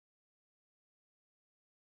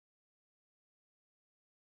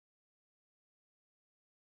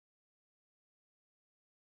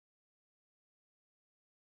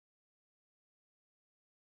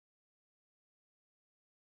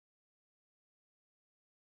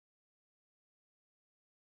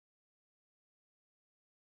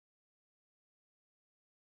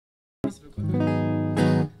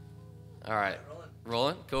All right.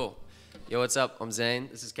 Rolling? Cool. Yo, what's up? I'm Zane.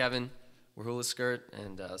 This is Kevin. We're Hula Skirt,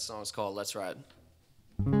 and the song is called Let's Ride.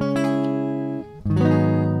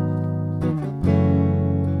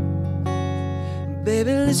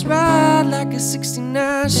 Baby, let's ride like a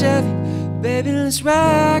 69 Chevy. Baby, let's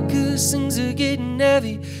ride 'cause things are getting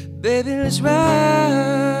heavy. Baby, let's ride.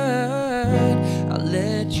 I'll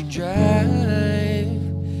let you drive.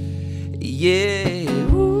 Yeah.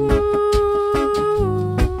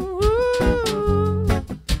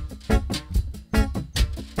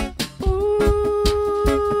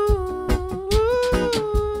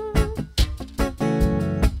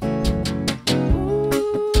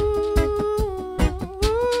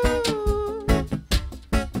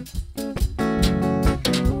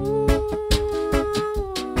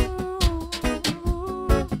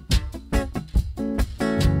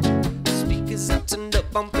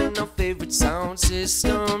 Bumping our favorite sound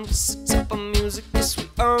system. This is the type of music, yes, we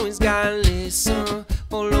always gotta listen.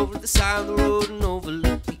 All over the side of the road and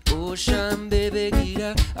overlook the ocean. Baby, get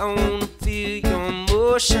out, I wanna feel your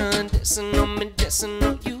emotion. Dancing on me, dancing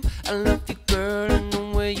on you. I love you, girl, I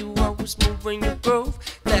know where you always move when you groove.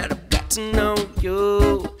 Glad I've got to know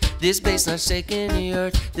you. This bass not shaking the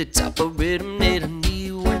earth. The type of rhythm that I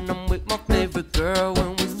need when I'm with my favorite girl.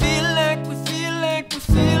 When we feel like we feel like we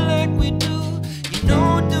feel like we do.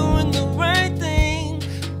 No, doing the right thing.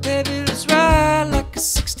 Baby, let's ride like a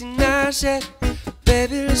 69 Chevy.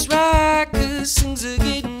 Baby, let's ride 'cause things are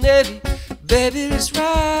getting heavy. Baby, let's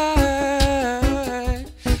ride.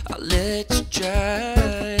 I'll let you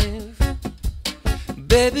drive.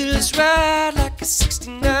 Baby, let's ride like a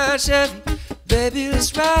 69 Chevy. Baby,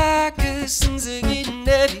 let's ride 'cause things are getting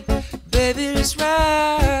heavy. Baby, let's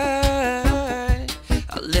ride.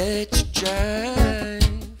 I'll let you drive.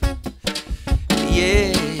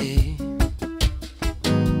 Yeah.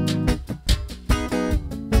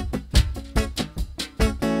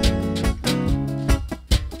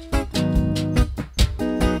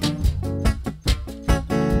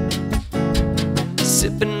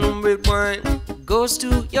 Sipping on red wine goes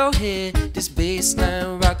to your head. This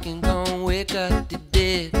bassline rocking gon' wake up the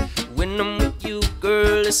dead. When I'm with you,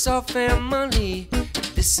 girl, it's all family.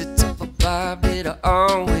 This is the type of vibe that I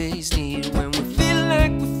always need. When we feel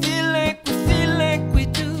like we feel like we feel like we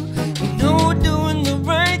do. You know we're doing the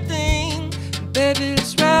right thing. Baby,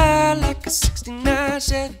 let's ride like a 69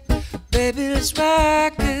 Chevy. Baby, let's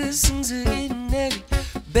ride 'cause things are getting heavy.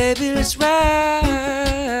 Baby, let's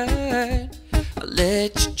ride. I'll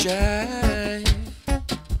let you drive.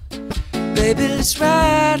 Baby, let's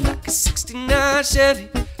ride like a 69 Chevy.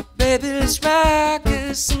 Baby, let's ride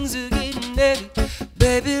 'cause things are getting heavy.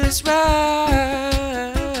 Baby, let's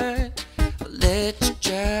ride. I'll let you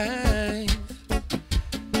drive.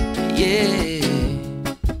 Yeah.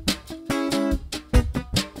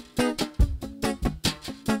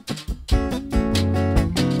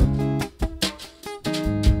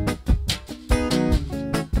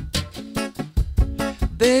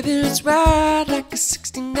 Baby, let's ride like a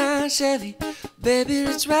 69 Chevy. Baby,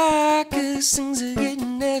 let's ride 'cause things are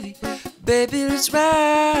getting heavy. Baby, let's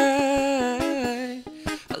ride.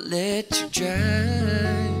 I'll let you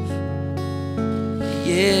drive.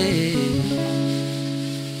 Yeah.